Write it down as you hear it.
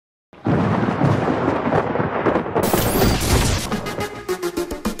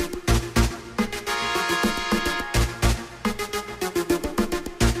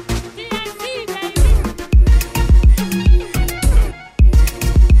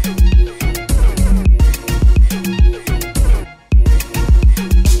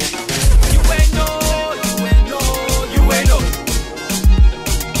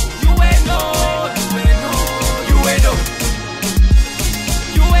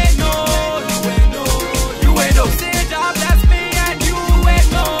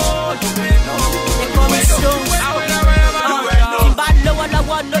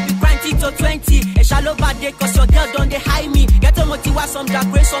Shallow bad day, cause your girl don't they hide me. Get a motiva, some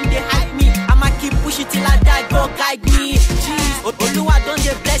drag race, some they hide me. I'ma keep pushing till I die, God guide me. Jeez, Oluwa don't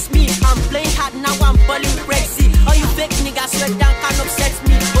they bless me. I'm playing hard now, I'm falling crazy. All you fake niggas sweat down can upset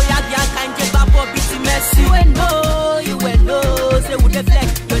me. Oh yeah, they are kind of babo bitty messy. You ain't know, say with the flex.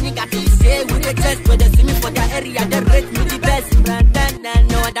 Your nigga can say with the test. When they see me for their area, they rate me the best.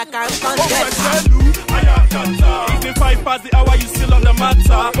 No other can contest. If the 5 past the hour, you still on the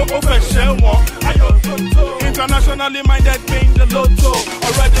matter. Internationally minded, paying the lotto.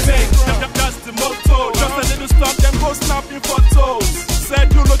 Already made, that's the motto. Just a little stop, them go snapping photos.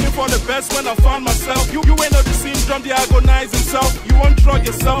 Said you looking for the best when I found myself. You ain't know the synDYrom, they agonize himself. You won't drug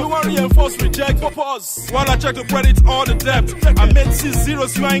yourself, you won't reinforce, reject, pause. While I check the credit, all the debt. I made 6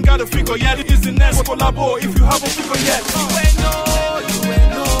 zeros, you ain't got a figure yet. It is the Next Collabo if you haven't figure yet. You ain't know.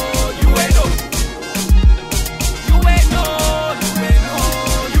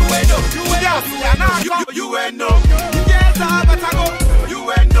 You ain't no. Yes, I better go.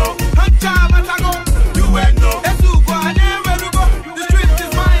 You ain't no. Huncha better go. You ain't no. Let's go and then where we go. The street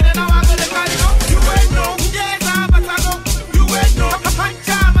is mine and now I'm gonna carry go. You ain't no. Yes, I better go. You ain't no.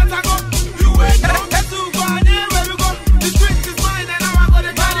 Huncha better go. You ain't no. Let's go and then where we go. The street is mine and now I'm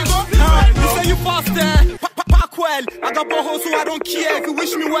gonna carry go. You say you fast there. Pack well. I got boho so I don't care if you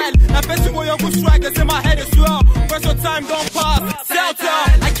wish me well. Now person boy you go strike. They say my head is swell. First your time don't pass.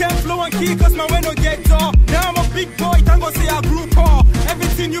 I can't flow and key cause my way no get tall. Now I'm a big boy, thank God say I grew tall.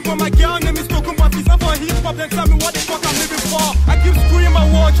 Everything you but my girl name is Tokum, but it's not for hip hop, then tell me what the fuck I'm living for. I keep screwing my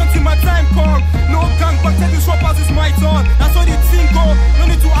watch until my time come. No gang, but tell the shoppers it's my turn. That's how the thing go, no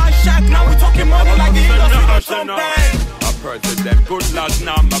need to eye shack. Now we talking money like the industry don't champagne. I president, good lad,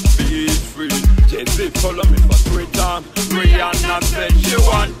 now my feet free. Jay-Z follow me for Twitter. Rihanna said she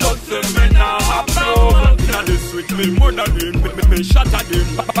want to see me now approve. Now this with me mother him, me shot at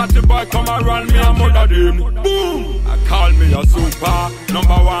him. Party boy come around me and mother him. Boom! I call me a super,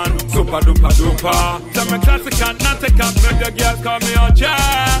 #1, super duper duper. Tell me classic and not take up, make the girls call me a chair.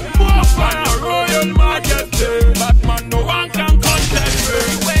 Move on a royal majesty, Batman no one can contest me.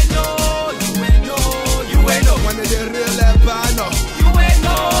 You ain't know, you ain't know, you ain't know. One of the real Albano. You ain't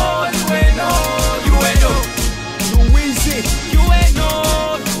know, you ain't know, you ain't know. Juwhiz, you ain't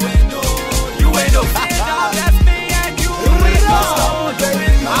know, you ain't know, you ain't know. That's me and you ain't know, you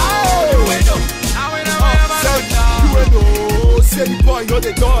ain't know, you ain't know. You ain't know. Say the boy know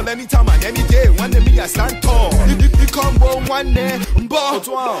the doll anytime and any day. One day me I stand tall. You come home one day,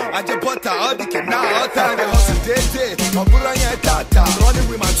 I just bought all the kid now. All time they hustle day. I'm running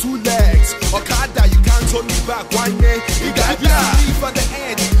with my 2 legs. Okada, you can't hold me back. One day, you got to leave on the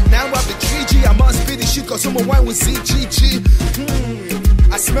end. Now I'm the 3G. I must be the shit cause someone wine with CGG.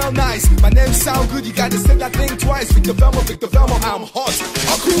 I smell nice. My name sound good. You gotta say that thing twice. Victor Velmo, I'm hot.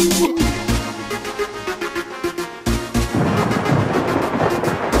 I'm cool.